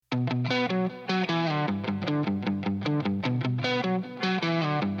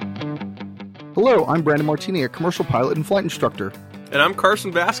Hello, I'm Brandon Martini, a commercial pilot and flight instructor. And I'm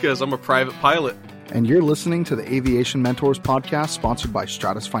Carson Vasquez. I'm a private pilot. And you're listening to the Aviation Mentors podcast sponsored by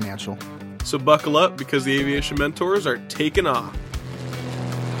Stratus Financial. So buckle up because the Aviation Mentors are taking off.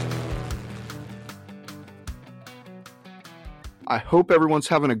 I hope everyone's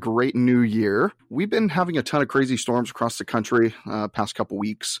having a great new year. We've been having a ton of crazy storms across the country past couple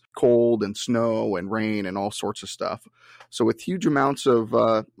weeks. Cold and snow and rain and all sorts of stuff. So with huge amounts of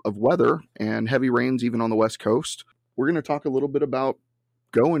weather and heavy rains even on the West Coast, we're going to talk a little bit about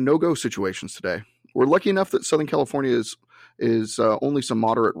go and no-go situations today. We're lucky enough that Southern California is only some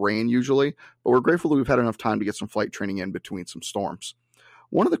moderate rain usually, but we're grateful that we've had enough time to get some flight training in between some storms.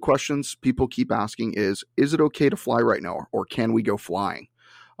 One of the questions people keep asking is it okay to fly right now? Or can we go flying?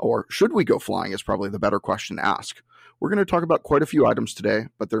 Or should we go flying is probably the better question to ask. We're going to talk about quite a few items today,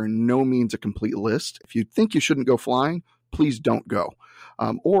 but they're in no means a complete list. If you think you shouldn't go flying, please don't go.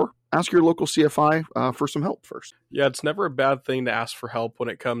 Or ask your local CFI for some help first. Yeah, it's never a bad thing to ask for help when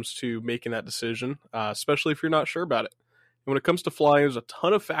it comes to making that decision, especially if you're not sure about it. And when it comes to flying, there's a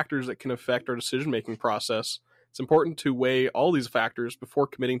ton of factors that can affect our decision-making process. It's important to weigh all these factors before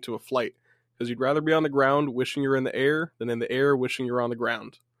committing to a flight, because you'd rather be on the ground wishing you're in the air than in the air wishing you're on the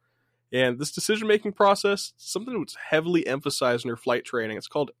ground. And this decision-making process is something that's heavily emphasized in your flight training. It's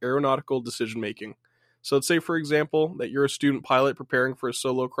called aeronautical decision-making. So let's say, for example, that you're a student pilot preparing for a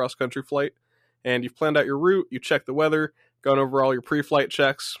solo cross-country flight, and you've planned out your route, you checked the weather, gone over all your pre-flight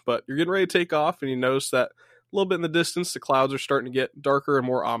checks, but you're getting ready to take off, and you notice that a little bit in the distance, the clouds are starting to get darker and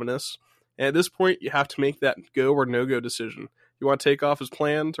more ominous. And at this point, you have to make that go or no-go decision. You want to take off as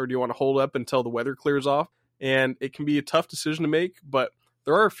planned, or do you want to hold up until the weather clears off? And it can be a tough decision to make, but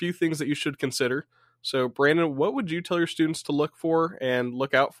there are a few things that you should consider. So, Brandon, what would you tell your students to look for and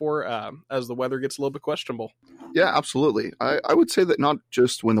look out for as the weather gets a little bit questionable? Yeah, absolutely. I would say that not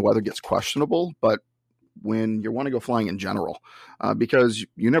just when the weather gets questionable, but when you want to go flying in general, because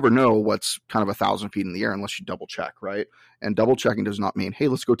you never know what's kind of 1,000 feet in the air unless you double check, right? And double checking does not mean, hey,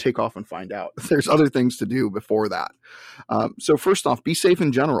 let's go take off and find out. There's other things to do before that. So first off, be safe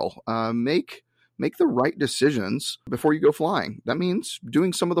in general. Make the right decisions before you go flying. That means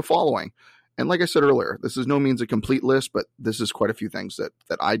doing some of the following. And like I said earlier, this is no means a complete list, but this is quite a few things that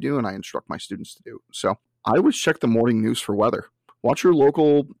I do and I instruct my students to do. So I always check the morning news for weather. Watch your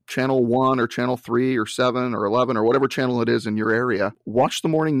local channel 1 or channel 3 or 7 or 11 or whatever channel it is in your area. Watch the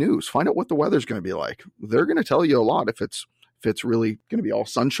morning news. Find out what the weather's going to be like. They're going to tell you a lot if it's really going to be all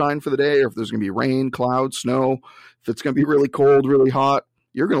sunshine for the day, or if there's going to be rain, clouds, snow, if it's going to be really cold, really hot.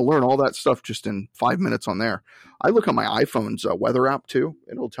 You're going to learn all that stuff just in 5 minutes on there. I look on my iPhone's weather app too.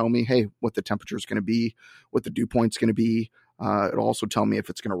 It'll tell me, hey, what the temperature is going to be, what the dew point's going to be. It'll also tell me if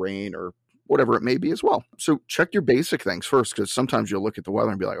it's going to rain or whatever it may be as well. So check your basic things first, because sometimes you'll look at the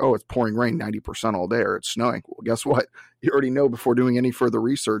weather and be like, oh, it's pouring rain 90% all day, or it's snowing. Well, guess what? You already know before doing any further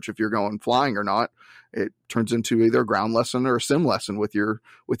research if you're going flying or not. It turns into either a ground lesson or a sim lesson with your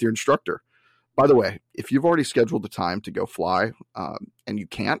instructor. By the way, if you've already scheduled the time to go fly and you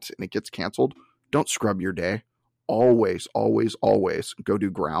can't and it gets canceled, don't scrub your day. Always, always, always go do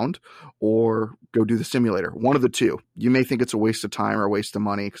ground or go do the simulator. One of the two. You may think it's a waste of time or a waste of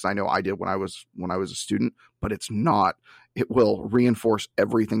money, because I know I did when I was a student, but it's not. It will reinforce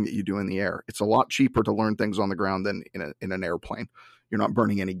everything that you do in the air. It's a lot cheaper to learn things on the ground than in an airplane. You're not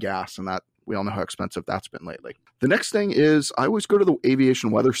burning any gas, and that we all know how expensive that's been lately. The next thing is I always go to the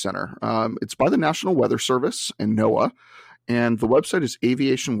Aviation Weather Center. It's by the National Weather Service and NOAA, and the website is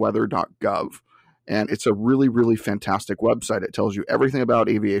aviationweather.gov. And it's a really, really fantastic website. It tells you everything about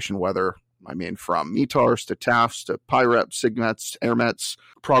aviation weather. I mean, from METARs to TAFs to PIREPs, SIGMETs, AirMets,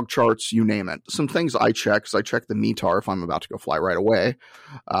 prog charts, you name it. Some things I check is I check the METAR if I'm about to go fly right away.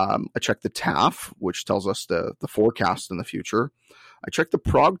 I check the TAF, which tells us the forecast in the future. I check the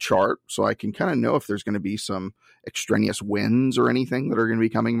prog chart so I can kind of know if there's going to be some extraneous winds or anything that are going to be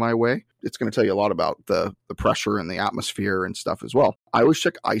coming my way. It's going to tell you a lot about the pressure in the atmosphere and stuff as well. I always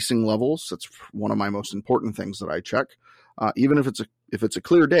check icing levels. That's one of my most important things that I check. Even if it's a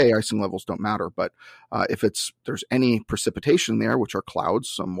clear day, icing levels don't matter. But if there's any precipitation there, which are clouds,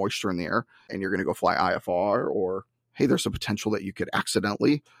 some moisture in the air, and you're going to go fly IFR, or hey, there's a potential that you could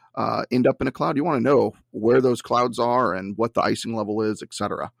accidentally end up in a cloud. You want to know where those clouds are and what the icing level is,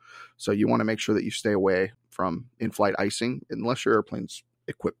 etc. So you want to make sure that you stay away from in-flight icing, unless your airplane's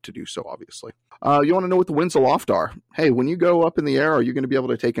equipped to do so, obviously. You want to know what the winds aloft are. Hey, when you go up in the air, are you going to be able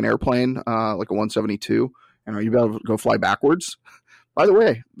to take an airplane like a 172, and are you able to go fly backwards? By the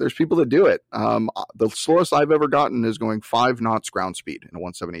way, there's people that do it. The slowest I've ever gotten is going 5 knots ground speed in a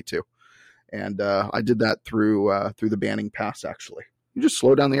 172. And I did that through the Banning Pass, actually. you just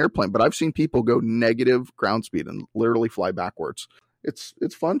slow down the airplane. But I've seen people go negative ground speed and literally fly backwards. It's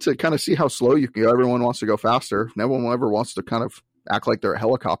fun to kind of see how slow you can go. Everyone wants to go faster. No one ever wants to kind of act like they're a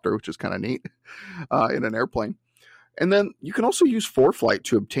helicopter, which is kind of neat in an airplane. And then you can also use ForeFlight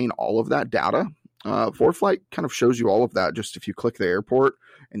to obtain all of that data. ForeFlight kind of shows you all of that. Just if you click the airport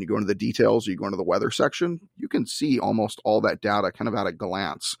and you go into the details, you go into the weather section, you can see almost all that data kind of at a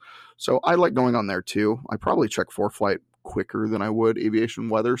glance. So I like going on there too. I probably check ForeFlight quicker than I would Aviation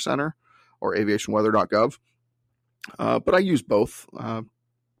Weather Center or aviationweather.gov. But I use both.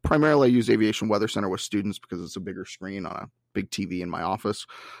 Primarily, I use Aviation Weather Center with students because it's a bigger screen on a big TV in my office.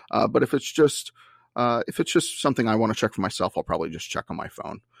 But if it's just something I want to check for myself, I'll probably just check on my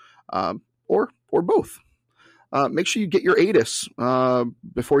phone, or both. Make sure you get your ATIS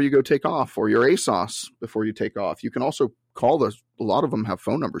before you go take off, or your ASOS before you take off. You can also call those. A lot of them have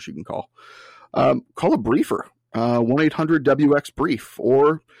phone numbers you can call. Call a briefer. 1-800-WX-BRIEF,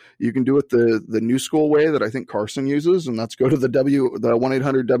 or you can do it the new school way that I think Carson uses, and that's go to the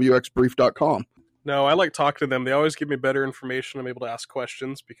 1-800-WXBRIEF.com. No, I like talking to them. They always give me better information. I'm able to ask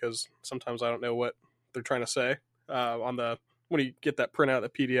questions because sometimes I don't know what they're trying to say when you get that printout, the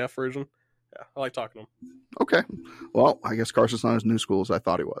PDF version. Yeah, I like talking to them. Okay. Well, I guess Carson's not as new school as I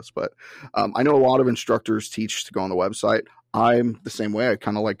thought he was, but I know a lot of instructors teach to go on the website. I'm the same way. I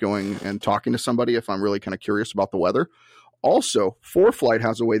kind of like going and talking to somebody if I'm really kind of curious about the weather. Also, ForeFlight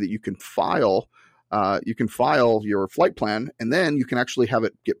has a way that you can file your flight plan, and then you can actually have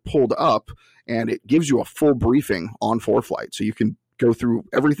it get pulled up, and it gives you a full briefing on ForeFlight. So you can go through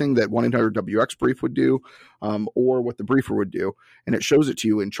everything that 1-800-WX-BRIEF would do, or what the briefer would do, and it shows it to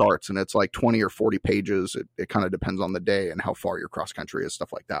you in charts, and it's like 20 or 40 pages. It kind of depends on the day and how far your cross country is,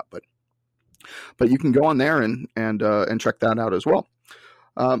 stuff like that. But you can go on there and check that out as well.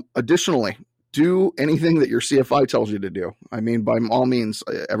 Additionally, do anything that your CFI tells you to do. I mean, by all means,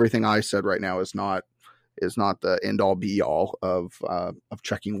 everything I said right now is not the end all be all of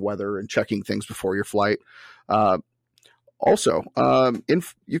checking weather and checking things before your flight. Also,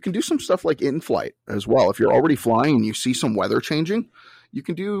 you can do some stuff like in flight as well. If you're already flying and you see some weather changing, you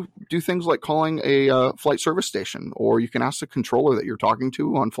can do things like calling a flight service station, or you can ask the controller that you're talking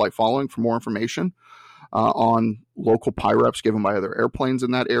to on flight following for more information on local PIREPs given by other airplanes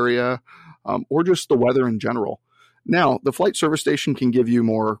in that area, or just the weather in general. Now, the flight service station can give you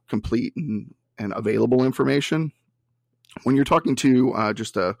more complete and available information. When you're talking to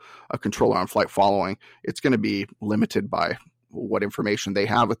just a controller on flight following, it's going to be limited by what information they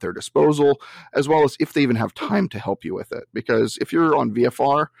have at their disposal, as well as if they even have time to help you with it. Because if you're on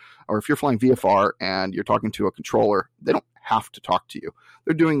VFR, or if you're flying VFR and you're talking to a controller, they don't have to talk to you.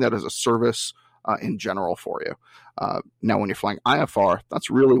 They're doing that as a service in general for you. Now, when you're flying IFR, that's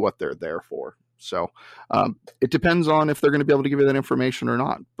really what they're there for. So it depends on if they're going to be able to give you that information or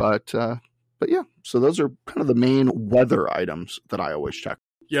not. But yeah, so those are kind of the main weather items that I always check.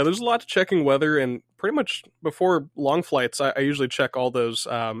 Yeah, there's a lot to checking weather, and pretty much before long flights, I usually check all those.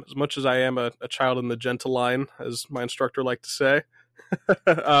 As much as I am a child in the gentle line, as my instructor liked to say,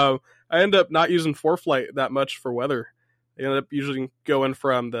 I end up not using ForeFlight that much for weather. I end up usually going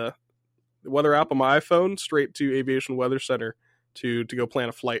from the weather app on my iPhone straight to Aviation Weather Center to go plan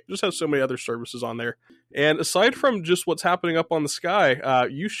a flight. It just has so many other services on there. And aside from just what's happening up on the sky,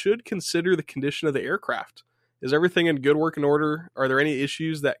 you should consider the condition of the aircraft. Is everything in good working order? Are there any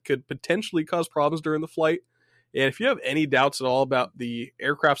issues that could potentially cause problems during the flight? And if you have any doubts at all about the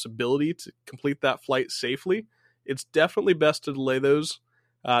aircraft's ability to complete that flight safely, it's definitely best to delay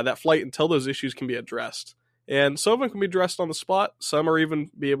that flight until those issues can be addressed. And some of them can be addressed on the spot. Some are even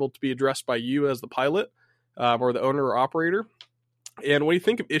be able to be addressed by you as the pilot or the owner or operator. And when you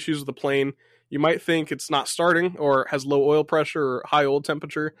think of issues with the plane, you might think it's not starting or has low oil pressure or high oil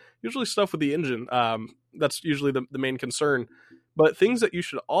temperature, usually stuff with the engine. That's usually the main concern. But things that you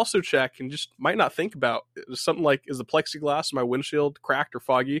should also check and just might not think about is something like, is the plexiglass in my windshield cracked or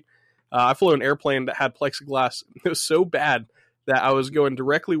foggy? I flew an airplane that had plexiglass. It was so bad that I was going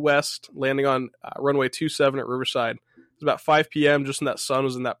directly west, landing on runway 27 at Riverside. It was about 5 p.m., just when that sun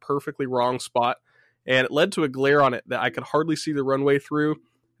was in that perfectly wrong spot. And it led to a glare on it that I could hardly see the runway through.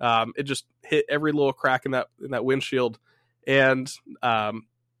 It just hit every little crack in that windshield. And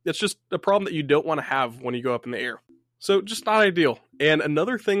it's just a problem that you don't want to have when you go up in the air. So just not ideal. And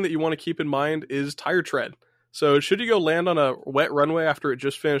another thing that you want to keep in mind is tire tread. So should you go land on a wet runway after it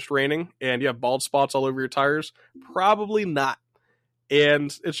just finished raining and you have bald spots all over your tires? Probably not.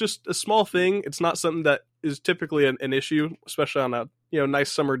 And it's just a small thing. It's not something that is typically an issue, especially on a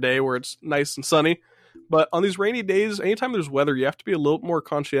nice summer day where it's nice and sunny. But on these rainy days, anytime there's weather, you have to be a little more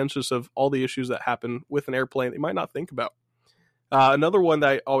conscientious of all the issues that happen with an airplane that you might not think about. Another one that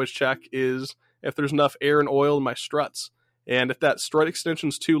I always check is if there's enough air and oil in my struts. And if that strut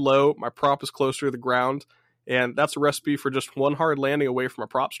extension's too low, my prop is closer to the ground. And that's a recipe for just one hard landing away from a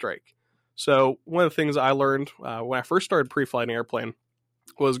prop strike. So one of the things I learned when I first started pre-flight an airplane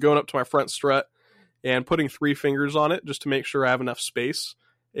was going up to my front strut and putting 3 fingers on it just to make sure I have enough space.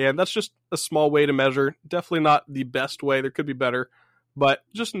 And that's just a small way to measure. Definitely not the best way. There could be better. But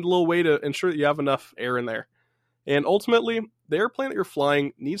just a little way to ensure that you have enough air in there. And ultimately, the airplane that you're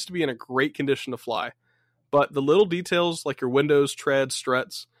flying needs to be in a great condition to fly. But the little details like your windows, treads,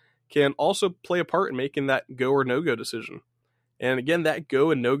 struts can also play a part in making that go or no-go decision. And again, that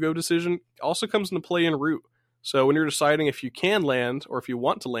go and no-go decision also comes into play en route. So when you're deciding if you can land or if you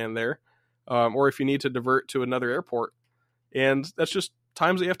want to land there, or if you need to divert to another airport. And that's just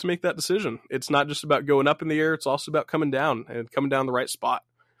times that you have to make that decision. It's not just about going up in the air. It's also about coming down and coming down the right spot.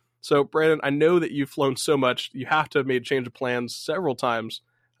 So Brandon, I know that you've flown so much, you have to have made change of plans several times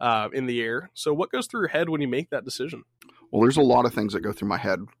in the air. So what goes through your head when you make that decision? Well, there's a lot of things that go through my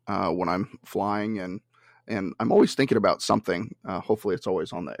head when I'm flying, and I'm always thinking about something. Hopefully it's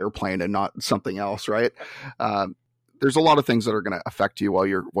always on the airplane and not something else, right? There's a lot of things that are going to affect you while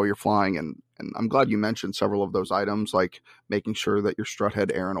you're flying, and I'm glad you mentioned several of those items, like making sure that your strut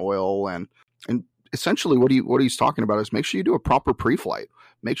had air and oil, and essentially what he's talking about is make sure you do a proper pre-flight.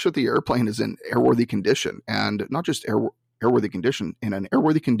 Make sure the airplane is in airworthy condition, and not just airworthy condition, in an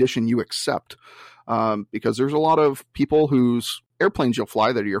airworthy condition you accept, because there's a lot of people whose airplanes you'll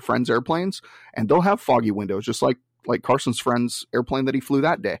fly that are your friends' airplanes, and they'll have foggy windows, just like Carson's friend's airplane that he flew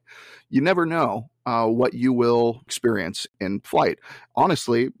that day. You never know what you will experience in flight.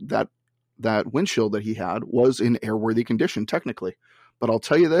 Honestly, that windshield that he had was in airworthy condition technically. But I'll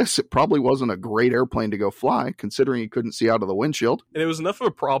tell you this, it probably wasn't a great airplane to go fly, considering he couldn't see out of the windshield. And it was enough of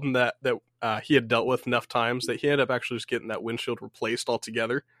a problem that he had dealt with enough times that he ended up actually just getting that windshield replaced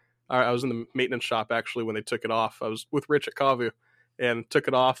altogether. I was in the maintenance shop actually when they took it off. I was with Rich at Kavu and took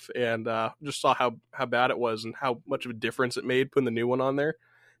it off and just saw how bad it was and how much of a difference it made putting the new one on there.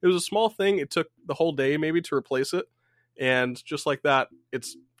 It was a small thing. It took the whole day maybe to replace it. And just like that,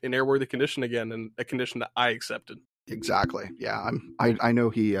 it's in airworthy condition again, and a condition that I accepted. Exactly. Yeah, I know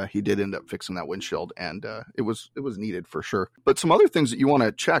he did end up fixing that windshield, and it was needed for sure. But some other things that you want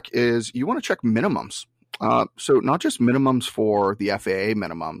to check is you want to check minimums. So not just minimums for the FAA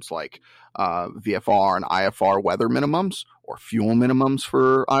minimums like VFR and IFR weather minimums, or fuel minimums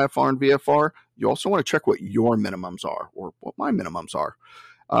for IFR and VFR. You also want to check what your minimums are, or what my minimums are.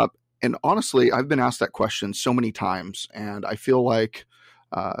 And honestly, I've been asked that question so many times, and I feel like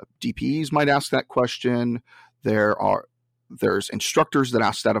DPEs might ask that question. There's instructors that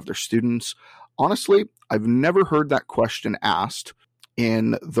ask that of their students. Honestly, I've never heard that question asked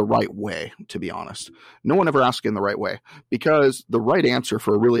in the right way, to be honest. No one ever asked it in the right way, because the right answer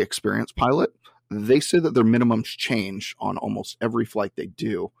for a really experienced pilot, they say that their minimums change on almost every flight they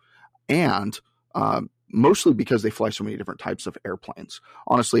do. And mostly because they fly so many different types of airplanes.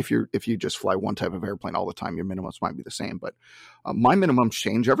 Honestly, if you just fly one type of airplane all the time, your minimums might be the same. But my minimums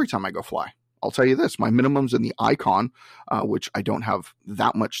change every time I go fly. I'll tell you this, my minimums in the Icon, which I don't have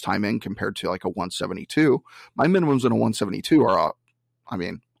that much time in compared to like a 172, my minimums in a 172 are,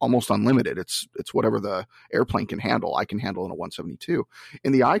 almost unlimited. It's whatever the airplane can handle. I can handle in a 172.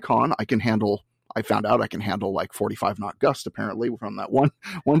 In the Icon, I found out I can handle like 45 knot gust apparently from that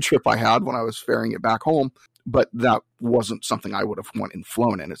one trip I had when I was ferrying it back home. But that wasn't something I would have went and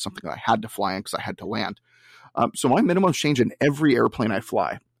flown in. It's something I had to fly in because I had to land. So my minimums change in every airplane I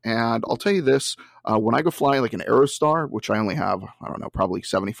fly. And I'll tell you this, when I go fly like an Aerostar, which I only have, probably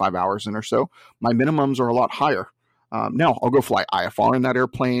 75 hours in or so, my minimums are a lot higher. Now I'll go fly IFR in that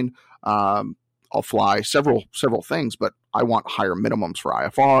airplane. I'll fly several things, but I want higher minimums for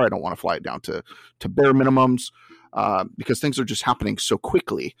IFR. I don't want to fly it down to bare minimums because things are just happening so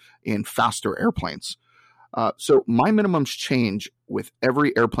quickly in faster airplanes. So my minimums change with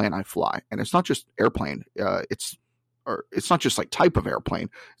every airplane I fly, and it's not just airplane. It's not just like type of airplane.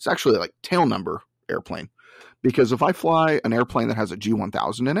 It's actually like tail number airplane, because if I fly an airplane that has a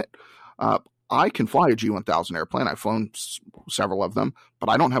G1000 in it, I can fly a G1000 airplane. I've flown several of them, but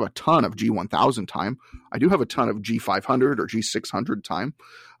I don't have a ton of G1000 time. I do have a ton of G500 or G600 time,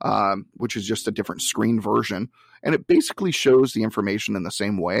 which is just a different screen version. And it basically shows the information in the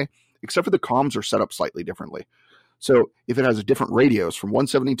same way, except for the comms are set up slightly differently. So if it has a different radios from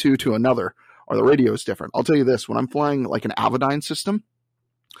 172 to another, or the radio is different. I'll tell you this, when I'm flying like an Avidyne system,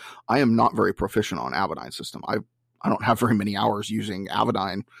 I am not very proficient on Avidyne system. I don't have very many hours using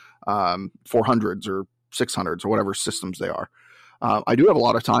Avidyne 400s or 600s or whatever systems they are. I do have a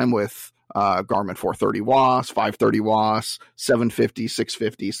lot of time with Garmin 430 WAS, 530 WAS, 750,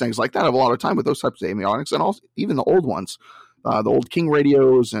 650, things like that. I have a lot of time with those types of avionics, and also even the old ones, the old King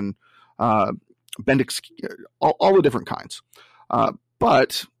radios and Bendix, all the different kinds.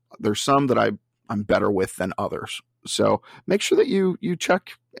 But there's some that I'm better with than others. So make sure that you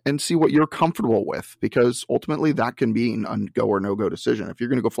check and see what you're comfortable with, because ultimately that can be a go or no go decision. If you're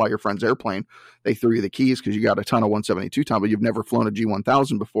going to go fly your friend's airplane, they threw you the keys because you got a ton of 172 time, but you've never flown a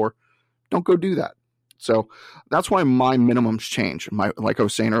G1000 before, don't go do that. So that's why my minimums change. Like I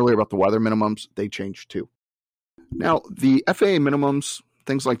was saying earlier about the weather minimums, they change too. Now, the FAA minimums,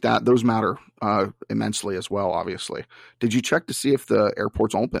 things like that, those matter immensely as well, obviously. Did you check to see if the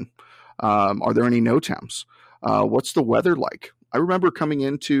airport's open? Are there any NOTAMs? What's the weather like? I remember coming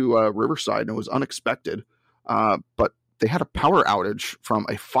into Riverside, and it was unexpected, but they had a power outage from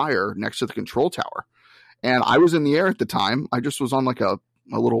a fire next to the control tower. And I was in the air at the time. I just was on like a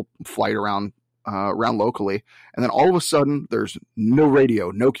little flight around locally. And then all of a sudden, there's no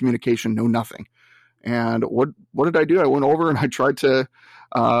radio, no communication, no nothing. And what did I do? I went over and I tried to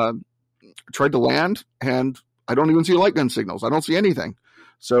land, and I don't even see light gun signals. I don't see anything.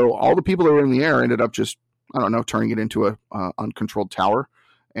 So all the people that were in the air ended up just, I don't know, turning it into a uncontrolled tower.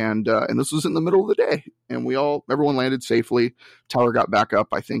 And this was in the middle of the day, and everyone landed safely. Tower got back up,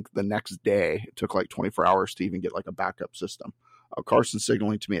 I think, the next day. It took like 24 hours to even get like a backup system. Carson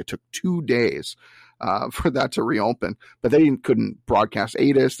signaling to me it took 2 days for that to reopen, but they couldn't broadcast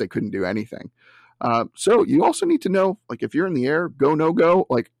ATIS. They couldn't do anything. So you also need to know, like, if you're in the air, go, no go,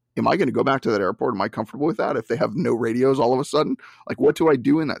 like, am I going to go back to that airport? Am I comfortable with that? If they have no radios all of a sudden, like, what do I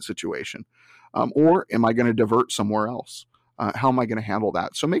do in that situation? Or am I going to divert somewhere else? How am I going to handle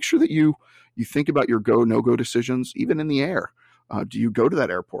that? So make sure that you think about your go, no go decisions, even in the air. Do you go to that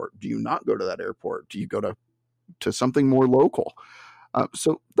airport? Do you not go to that airport? Do you go to something more local?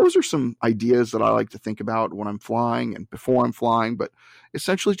 So those are some ideas that I like to think about when I'm flying and before I'm flying, but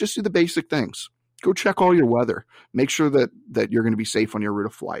essentially just do the basic things. Go check all your weather. Make sure that you're going to be safe on your route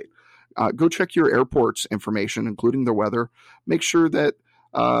of flight. Go check your airport's information, including their weather. Make sure that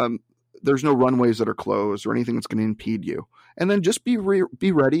there's no runways that are closed or anything that's going to impede you. And then just be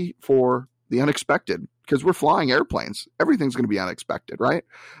ready for the unexpected, because we're flying airplanes. Everything's going to be unexpected, right?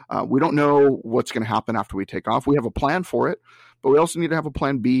 We don't know what's going to happen after we take off. We have a plan for it, but we also need to have a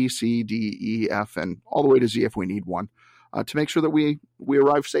plan B, C, D, E, F, and all the way to Z if we need one, to make sure that we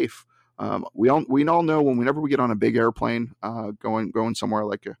arrive safe. We all know whenever we get on a big airplane, going somewhere,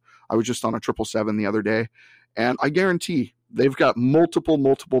 like I was just on a 777 the other day, and I guarantee they've got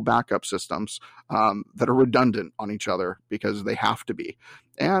multiple backup systems that are redundant on each other because they have to be.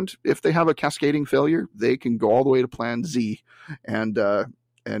 And if they have a cascading failure, they can go all the way to plan Z and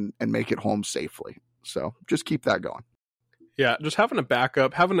make it home safely. So just keep that going. Yeah, just having a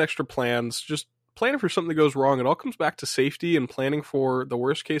backup, having extra plans, just planning for something that goes wrong. It all comes back to safety and planning for the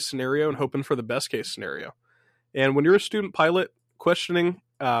worst case scenario and hoping for the best case scenario. And when you're a student pilot, questioning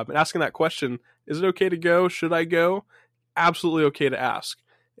and asking that question, is it okay to go? Should I go? Absolutely okay to ask.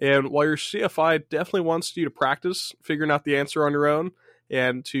 And while your CFI definitely wants you to practice figuring out the answer on your own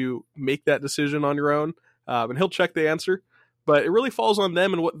and to make that decision on your own, and he'll check the answer, but it really falls on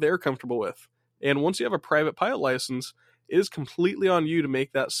them and what they're comfortable with. And once you have a private pilot license, it is completely on you to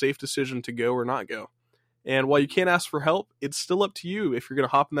make that safe decision to go or not go. And while you can't ask for help, it's still up to you if you're going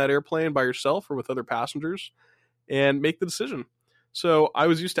to hop in that airplane by yourself or with other passengers and make the decision. So I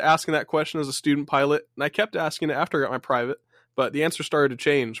was used to asking that question as a student pilot, and I kept asking it after I got my private, but the answer started to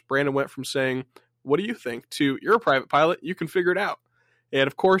change. Brandon went from saying, "What do you think?" to, "You're a private pilot, you can figure it out." And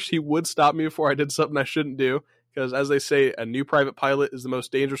of course, he would stop me before I did something I shouldn't do, because as they say, a new private pilot is the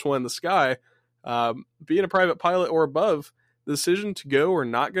most dangerous one in the sky. Being a private pilot or above, the decision to go or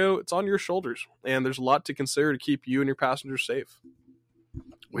not go, it's on your shoulders, and there's a lot to consider to keep you and your passengers safe.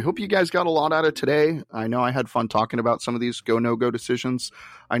 We hope you guys got a lot out of today. I know I had fun talking about some of these go, no-go decisions.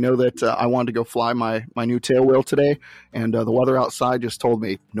 I know that I wanted to go fly my new tail wheel today, and the weather outside just told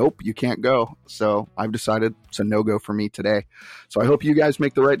me, nope, you can't go. So I've decided it's a no-go for me today. So I hope you guys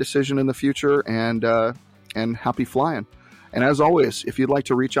make the right decision in the future, and happy flying. And as always, if you'd like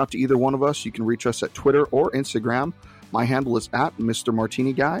to reach out to either one of us, you can reach us at Twitter or Instagram. My handle is at Mr.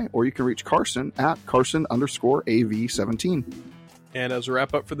 Martini Guy, or you can reach Carson at Carson_AV17. And as a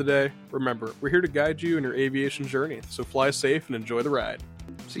wrap up for the day, remember, we're here to guide you in your aviation journey, so fly safe and enjoy the ride.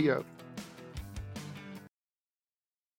 See ya.